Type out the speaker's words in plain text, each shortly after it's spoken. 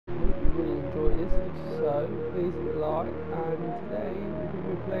So please like, and today we will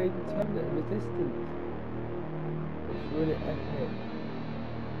be playing Terminator Resistance. It's really epic.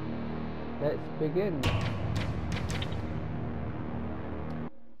 Let's begin.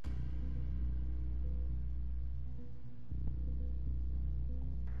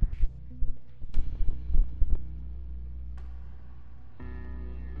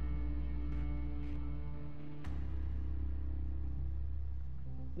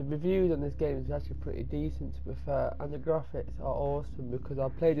 The reviews on this game is actually pretty decent, to be fair, and the graphics are awesome because I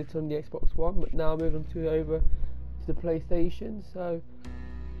played it on the Xbox One, but now I'm moving over to the PlayStation. So,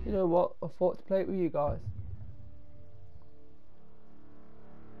 you know what? I thought to play it with you guys.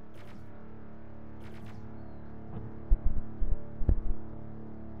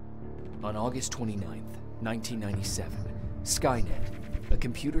 On August 29th, 1997, Skynet, a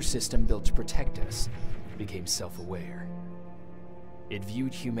computer system built to protect us, became self-aware. It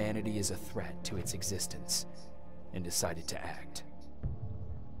viewed humanity as a threat to its existence and decided to act.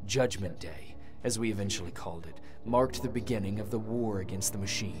 Judgment Day, as we eventually called it, marked the beginning of the war against the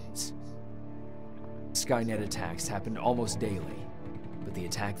machines. Skynet attacks happened almost daily, but the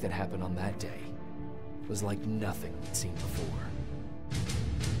attack that happened on that day was like nothing we'd seen before.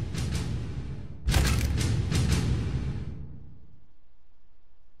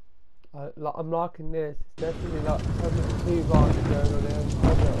 I'm liking this. It's definitely like Terminator 2 vibes going on here.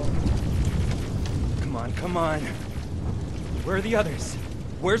 Come on, come on. Where are the others?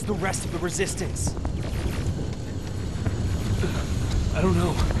 Where's the rest of the resistance? I don't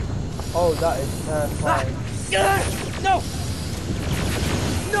know. Oh, that is terrifying. No!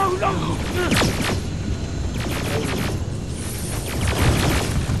 No, no!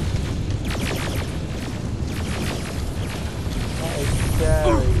 That is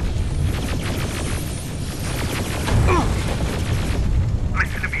scary.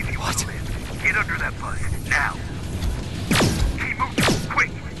 Listen to me if you want to live. Get under that bus, now. Keep moving,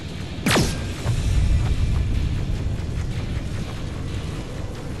 quick.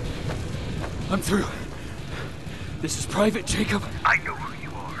 I'm through. This is Private Jacob. I know who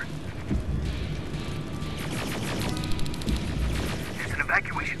you are. There's an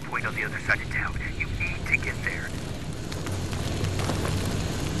evacuation point on the other side of town. You need to get there.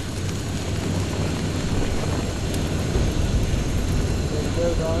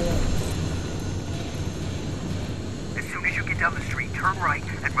 As soon as you get down the street, turn right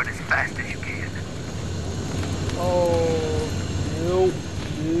and run as fast as you can. Oh, nope,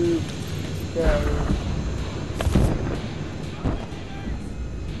 dude. Scary.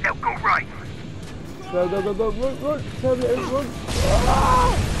 Now go right. Go, go, go, go, run, Terminator, run!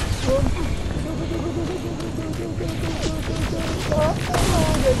 Ah! Run! Go, go, go, go, go, go, go, go, go, go, go, go, go, go, go, go! Ah!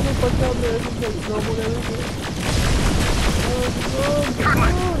 Get hit by Terminator, it's normal, everything. Turn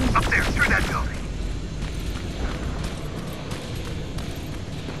left, up there, through that building.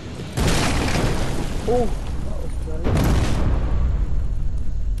 Oh, that was close.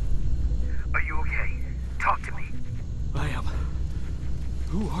 Are you okay? Talk to me. I am.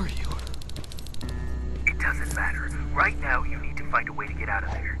 Who are you? It doesn't matter. Right now, you need to find a way to get out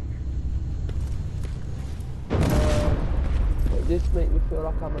of there. It just makes me feel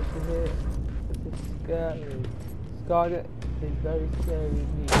like I'm actually here. It's scary. Skynet is very scary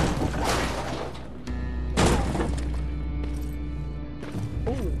indeed.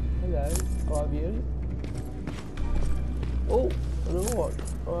 Oh, hello. How are you? Oh, another one.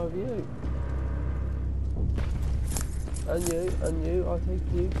 How are you? And you, I'll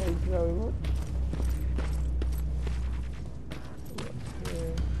take you. Thank you very much.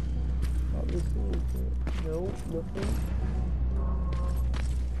 No, nothing.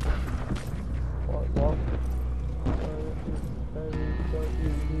 What?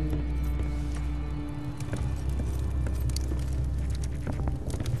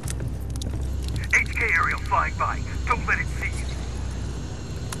 HK aerial flying by. Don't let it see you.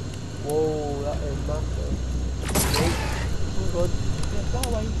 Whoa, that is massive. Oh god. Yeah, fly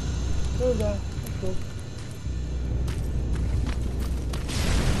away. Go there. That's good.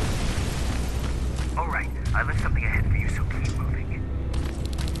 Alright, I left something ahead for you, so keep moving.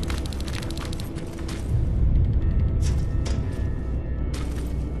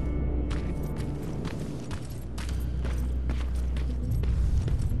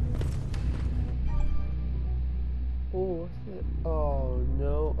 Oh, what's it? Oh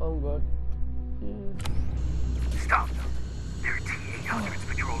no, I'm good. Yeah. Stop them. There are T-800s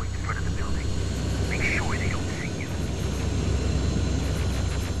patrolling in front of the building. Make sure they don't see you.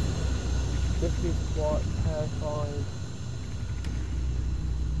 This is quite terrifying.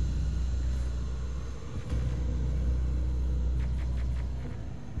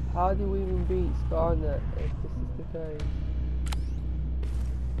 How do we even beat Skynet if this is the case?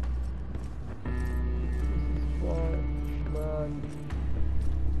 This is why, man.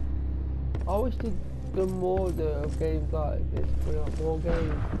 I wish they'd done more of games like this, bring out more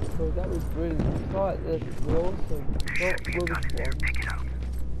games, because that was brilliant. It's like this, it's awesome. Not rubbish one. Pick it up.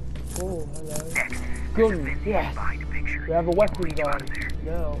 Oh, hello. Next, Guns, yes! behind the picture. We have a weapon Get you out gun of there.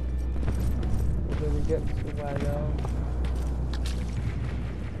 now. We're gonna get somewhere now.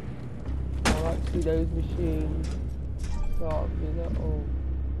 I like to see those machines start doing that.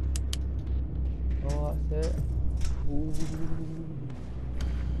 Oh, that's it. Ooh.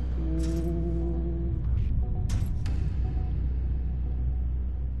 Ooh.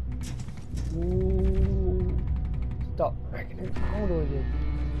 Ooh. Stop making it cold noises.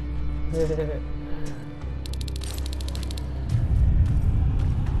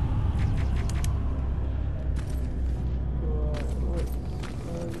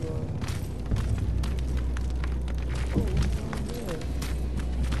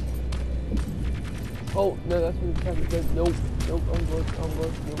 Oh, no, that's when the camera goes. Nope, nope, I'm good,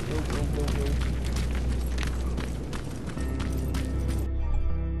 nope.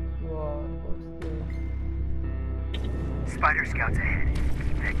 Right, what's this? Spider scouts ahead.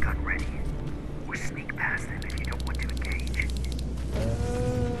 Keep that gun ready. Or sneak past them if you don't want to engage.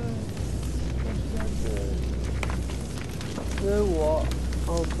 What should I do? You know what?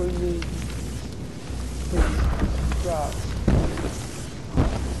 I'll bring these straps.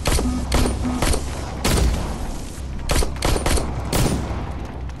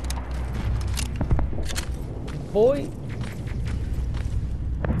 Boy!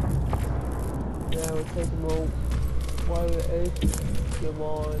 Yeah, we'll take them all. Whatever it is, come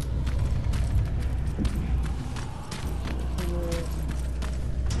on. Oh,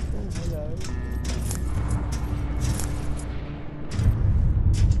 hello.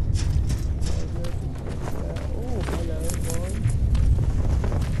 Oh, hello, boy.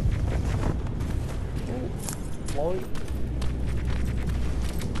 Oh, boy.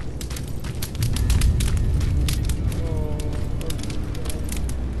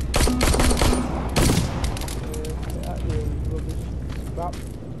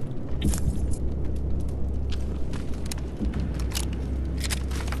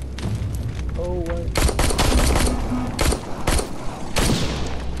 Oh, wait.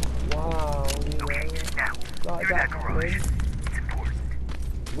 Wow, Okay, now, like through that that garage. happens. It's important.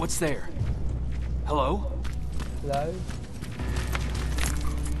 What's there? Hello? Hello?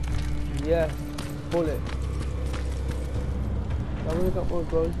 Yeah, bullet. I've only got more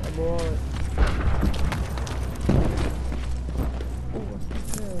guns, I'm alright. Oh, what's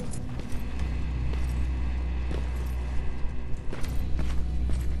this here?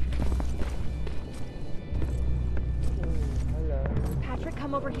 Oh, hello. Patrick,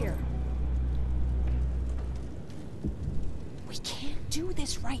 come over here. We can't do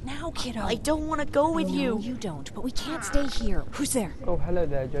this right now, kiddo. I don't want to go with No, you. you don't, but we can't stay here. Who's there? Oh, hello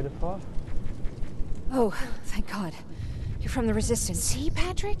there, Jennifer. Oh, thank God. You're from the Resistance. See,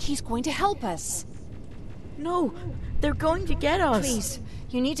 Patrick? He's going to help us. No, they're going to get us. Please,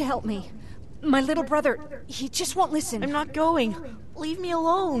 you need to help me. My little brother, he just won't listen. I'm not going. Leave me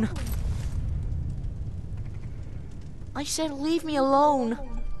alone. I said leave me alone.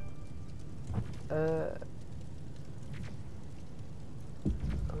 Oh,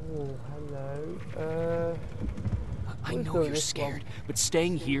 hello. I Who's know doing you're this scared, but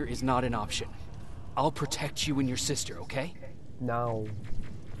staying here is not an option. I'll protect you and your sister, okay? Now.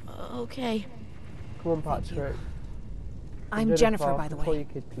 Okay. Come on, Patrick. I'm Jennifer, by the Call way. your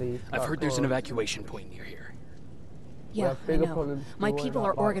kid, please. I've heard there's an Come on. evacuation point near here. Yeah, have I bigger know. problems to My worry people about,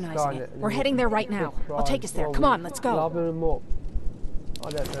 are like organizing Skynet it. and We're the heading there right now. I'll take us there. Come on, let's go. Lather them up. I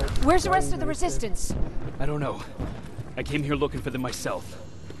don't know. Where's the rest of the Dangerous. Resistance? I don't know. I came here looking for them myself.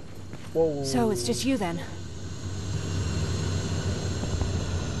 Whoa. So it's just you then.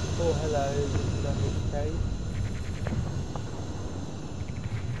 Oh, hello. This is nothing, okay?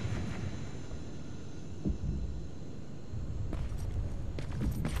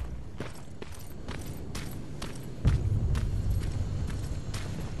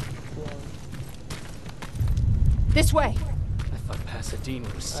 This way. I thought Pasadena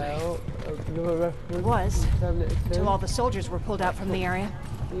was safe. Oh, another reference. It was. Terminator 2. Till all the soldiers were pulled out from the area.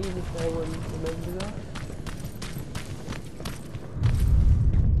 Even if no one remembers that.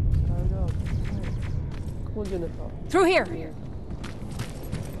 Hold on. Come on, Jennifer. Through here.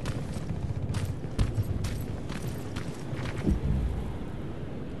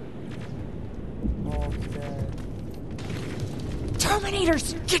 Oh, I'm scared.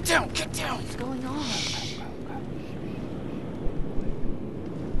 Terminators! Get down! Get down! What's going on?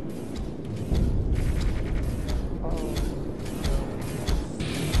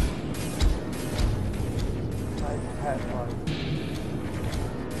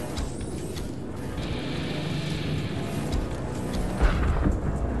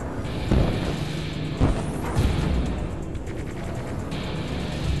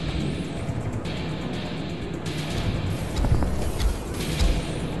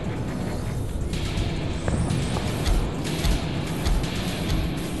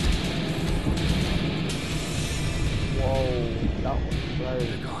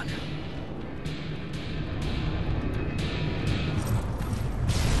 They're gone.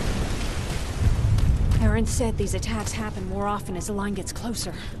 Erin said these attacks happen more often as the line gets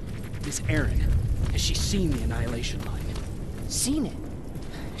closer. This Erin, has she seen the Annihilation Line? Seen it?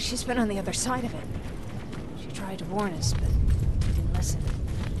 She's been on the other side of it. She tried to warn us, but we didn't listen.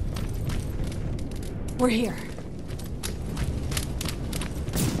 We're here.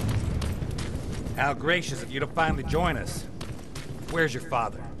 How gracious of you to finally join us. Where's your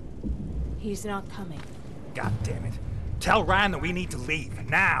father? He's not coming. God damn it. Tell Ryan that we need to leave,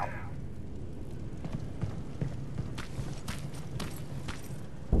 now!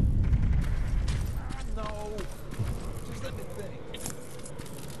 No. Just let me think.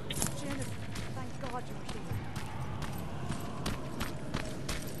 Jennifer, thank God you're here.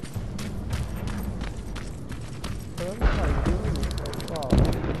 I'm quite doing this so far.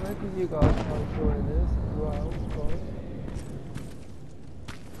 Maybe you guys can join this as well, of course.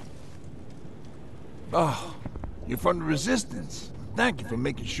 Oh, you're from the Resistance. Thank you for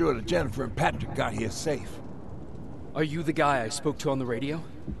making sure that Jennifer and Patrick got here safe. Are you the guy I spoke to on the radio?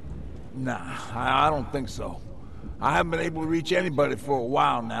 Nah, I don't think so. I haven't been able to reach anybody for a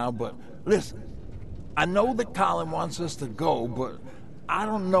while now, but listen. I know that Colin wants us to go, but I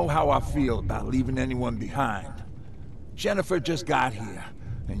don't know how I feel about leaving anyone behind. Jennifer just got here,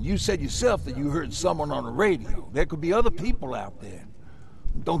 and you said yourself that you heard someone on the radio. There could be other people out there.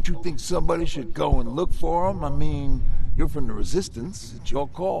 Don't you think somebody should go and look for them? I mean, you're from the Resistance. It's your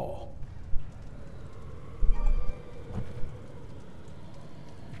call.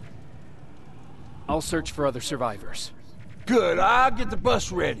 I'll search for other survivors. Good, I'll get the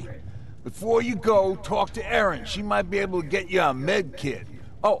bus ready. Before you go, talk to Erin. She might be able to get you a med kit.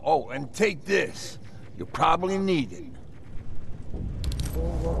 Oh, and take this. You'll probably need it.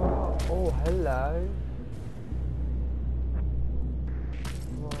 Oh, hello.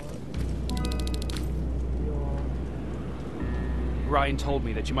 Ryan told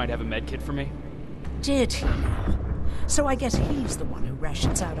me that you might have a med kit for me. Did he now? So I guess he's the one who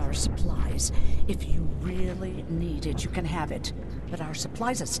rations out our supplies. If you really need it, you can have it. But our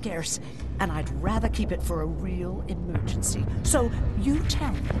supplies are scarce, and I'd rather keep it for a real emergency. So you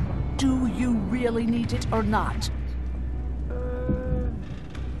tell me, do you really need it or not?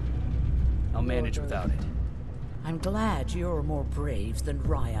 I'll manage without it. I'm glad you're more brave than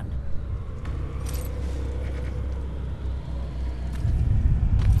Ryan.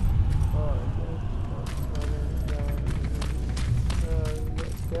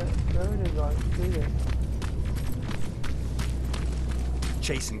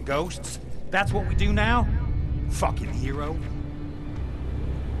 Chasing ghosts? That's what we do now? Fucking hero.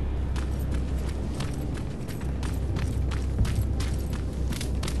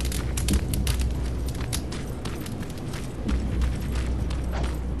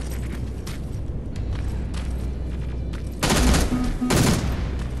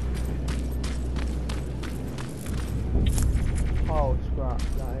 Oh, scrap,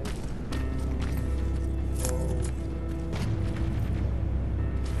 that is.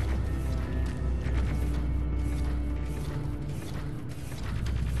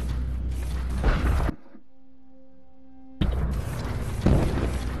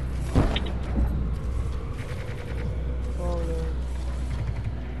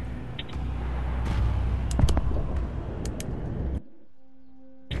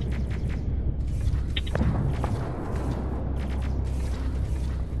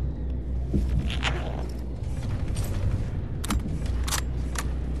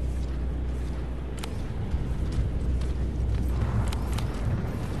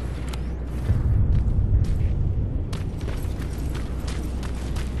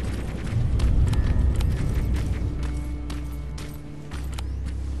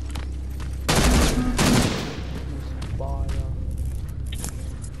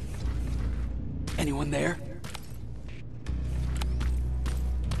 Anyone there?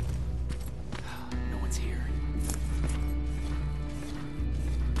 No one's here.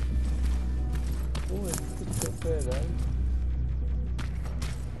 Oh, it's good stuff there, though.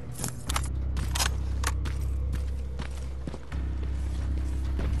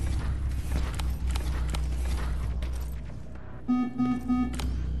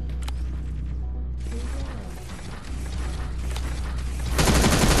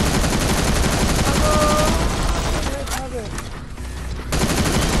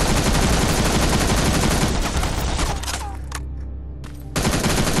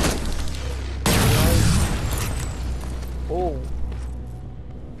 Oh.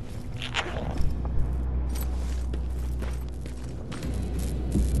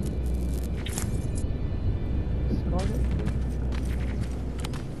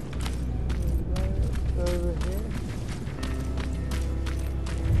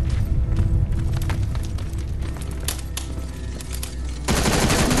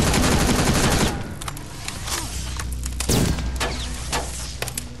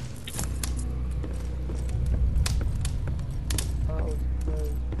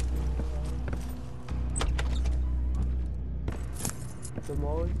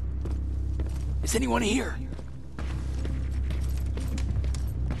 Is anyone here?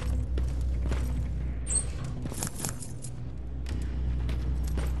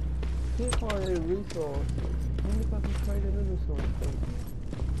 Can't find any resources. I wonder if I can trade another something.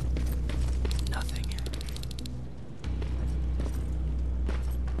 Nothing.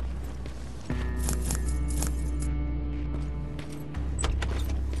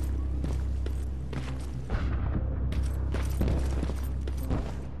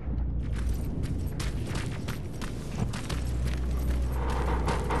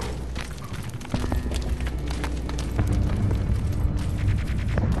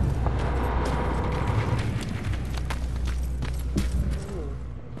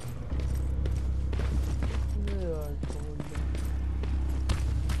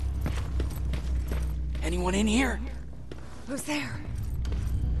 Anyone in here? Who's there?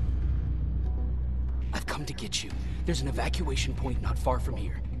 I've come to get you. There's an evacuation point not far from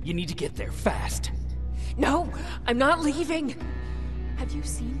here. You need to get there fast. No, I'm not leaving. Have you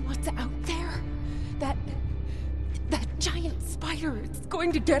seen what's out there? That giant spider. It's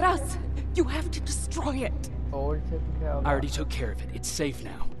going to get us. You have to destroy it. I already took care of it. It's safe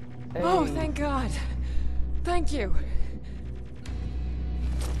now. Hey. Oh, thank God. Thank you.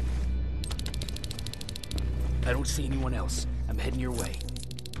 I don't see anyone else. I'm heading your way.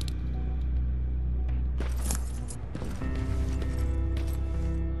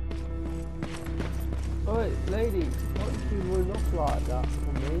 Oi, lady, why don't you run off like that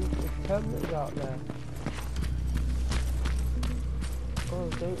for me? There's Terminators out there. Oh,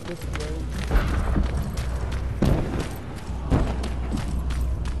 don't listen to me.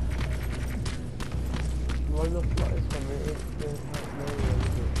 Run off like this for me, it's going to help me a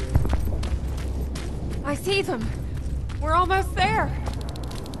little bit. I see them. We're almost there.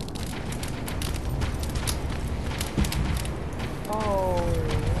 Oh.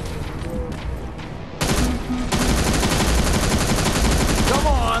 Come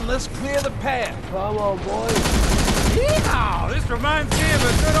on, let's clear the path. Come on, boys. Yeehaw! This reminds me of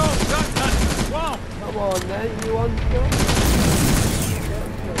a good old duck hunt in the swamp. Come on, then. You want to go?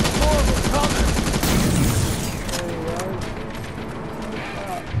 More of them coming. There you go.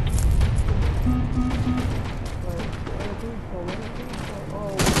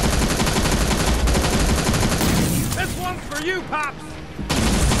 This one's for you, Pops.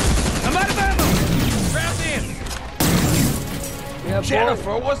 I'm out of ammo. Strapped in. Yeah,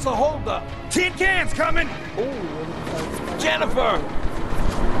 Jennifer, what's the holdup? Tin cans coming. Jennifer!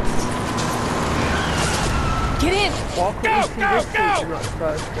 Get in. Go!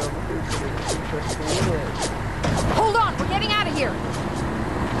 Hold on. We're getting out of here.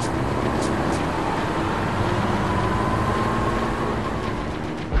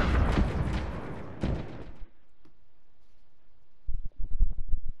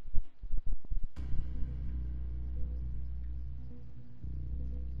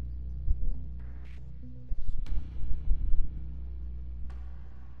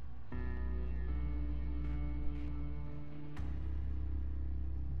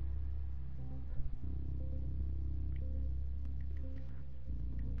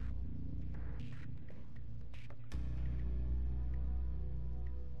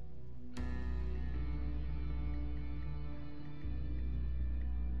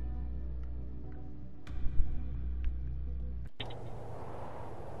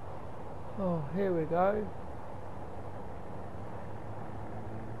 Oh, here we go.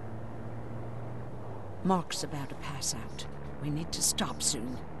 Mark's about to pass out. We need to stop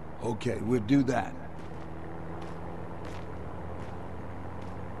soon. Okay, we'll do that.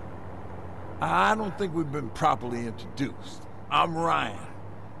 I don't think we've been properly introduced. I'm Ryan.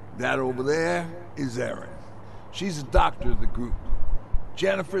 That over there is Erin. She's the doctor of the group.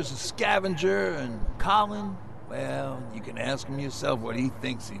 Jennifer's a scavenger, and Colin, well, you can ask him yourself what he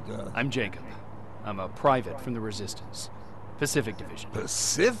thinks he does. I'm Jacob. I'm a private from the Resistance. Pacific Division.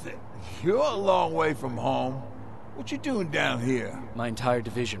 Pacific? You're a long way from home. What you doing down here? My entire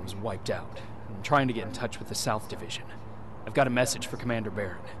division was wiped out. I'm trying to get in touch with the South Division. I've got a message for Commander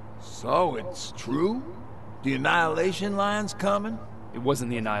Barron. So it's true? The Annihilation Line's coming? It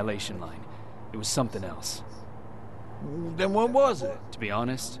wasn't the Annihilation Line. It was something else. Then what was it? To be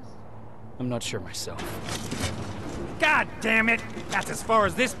honest, I'm not sure myself. God damn it! That's as far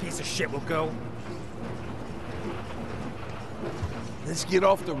as this piece of shit will go. Let's get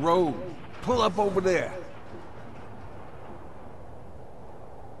off the road. Pull up over there.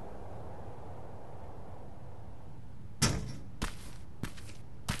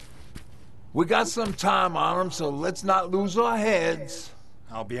 We got some time on them, so let's not lose our heads.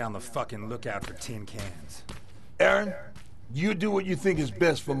 I'll be on the fucking lookout for tin cans. Erin, you do what you think is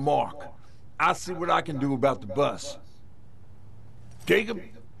best for Mark. I'll see what I can do about the bus. Jacob,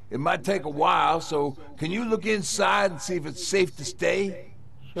 it might take a while, so can you look inside and see if it's safe to stay?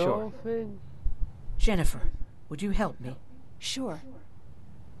 Sure thing. Jennifer, would you help me? Sure.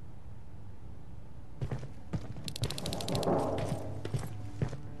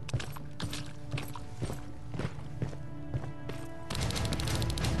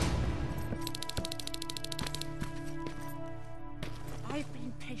 I've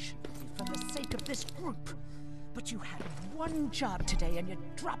been patient with you for the sake of this group. But you had one job today and you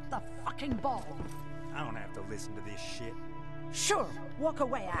dropped the fucking ball. I don't have to listen to this shit. Sure, walk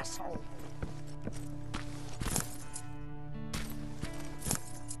away, asshole.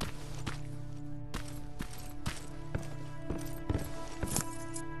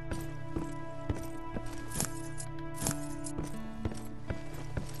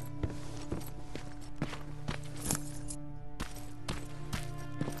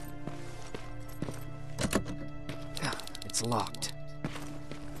 It's locked.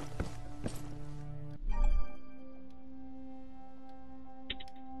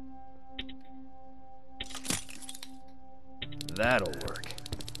 That'll work.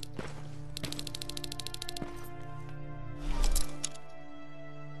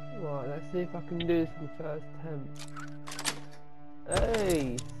 Right, let's see if I can do this in the first attempt.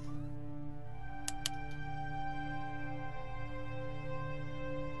 Hey!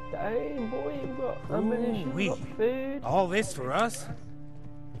 Dang, boy, you've got ammunition, you've got food. All this for us?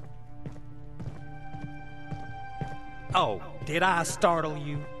 Oh, did I startle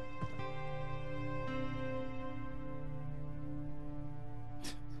you?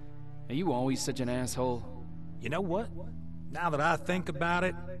 Are you always such an asshole? You know what? Now that I think about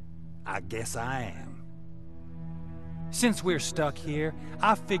it, I guess I am. Since we're stuck here,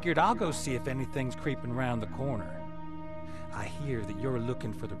 I figured I'll go see if anything's creeping around the corner. I hear that you're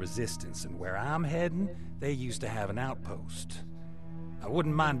looking for the Resistance, and where I'm heading, they used to have an outpost. I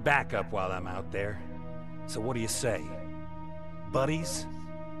wouldn't mind backup while I'm out there. So what do you say? Buddies?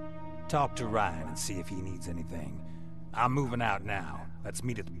 Talk to Ryan and see if he needs anything. I'm moving out now. Let's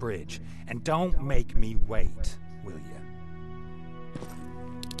meet at the bridge. And don't make me wait, will you?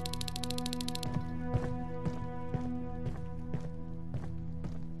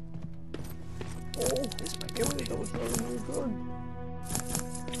 Oh, this might be that was really good.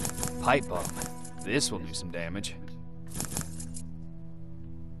 Pipe bomb. This will do some damage.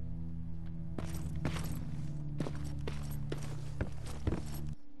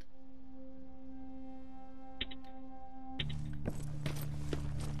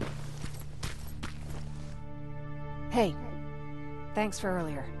 Hey, thanks for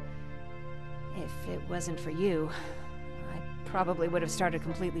earlier. If it wasn't for you, I probably would have started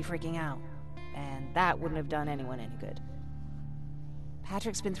completely freaking out. And that wouldn't have done anyone any good.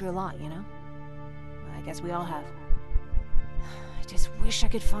 Patrick's been through a lot, you know? I guess we all have. I just wish I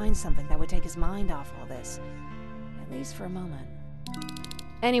could find something that would take his mind off all this. At least for a moment.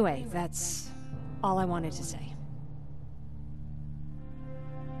 Anyway, that's all I wanted to say.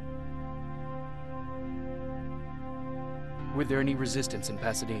 Were there any resistance in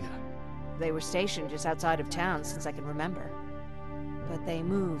Pasadena? They were stationed just outside of town since I can remember. But they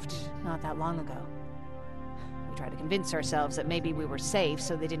moved not that long ago. We tried to convince ourselves that maybe we were safe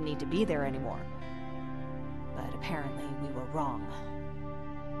so they didn't need to be there anymore. But apparently we were wrong.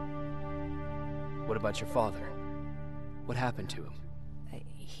 What about your father? What happened to him?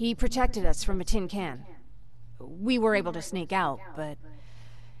 He protected us from a tin can. We were able to sneak out, but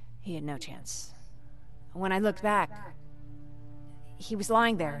he had no chance. When I looked back, he was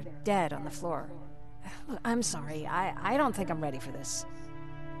lying there, dead on the floor. Look, I'm sorry. I don't think I'm ready for this.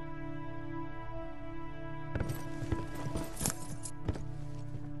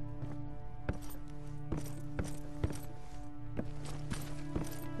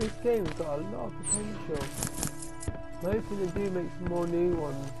 This game's got a lot of potential. I'm hoping they do make some more new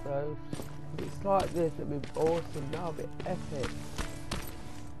ones though. If it's like this, it'd be awesome. That'll be epic.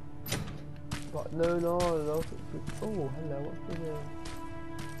 Got no knowledge. Oh, hello, what's the name?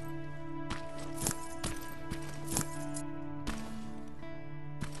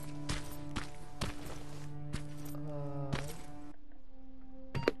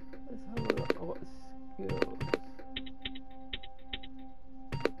 Let's have a look at what skills.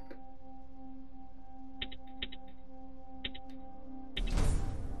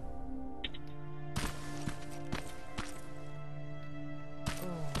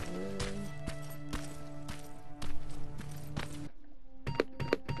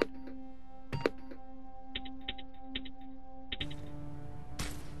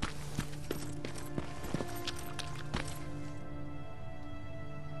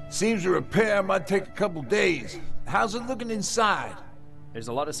 Seems the repair might take a couple days. How's it looking inside? There's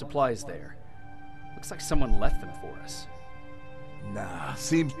a lot of supplies there. Looks like someone left them for us. Nah,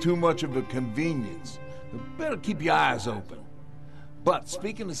 seems too much of a convenience. Better keep your eyes open. But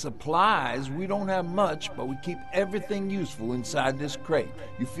speaking of supplies, we don't have much, but we keep everything useful inside this crate.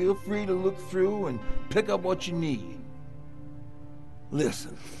 You feel free to look through and pick up what you need.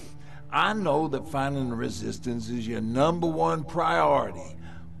 Listen, I know that finding the Resistance is your #1 priority,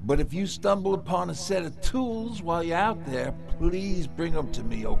 but if you stumble upon a set of tools while you're out there, please bring them to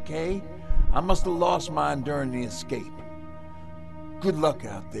me, okay? I must have lost mine during the escape. Good luck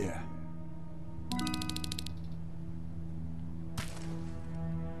out there.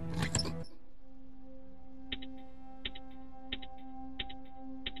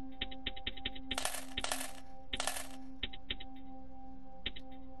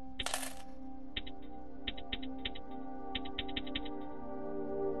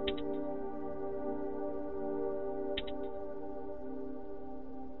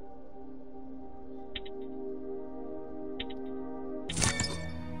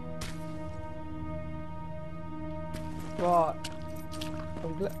 Right,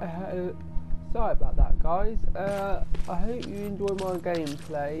 sorry about that, guys. I hope you enjoy my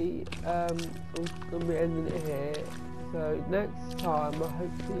gameplay. I'm going to be ending it here. So next time I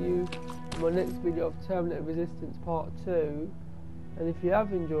hope to see you in my next video of Terminator Resistance Part 2. And if you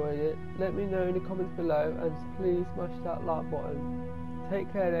have enjoyed it, let me know in the comments below, and please smash that like button.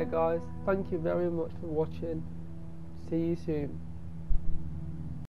 Take care there, guys. Thank you very much for watching. See you soon.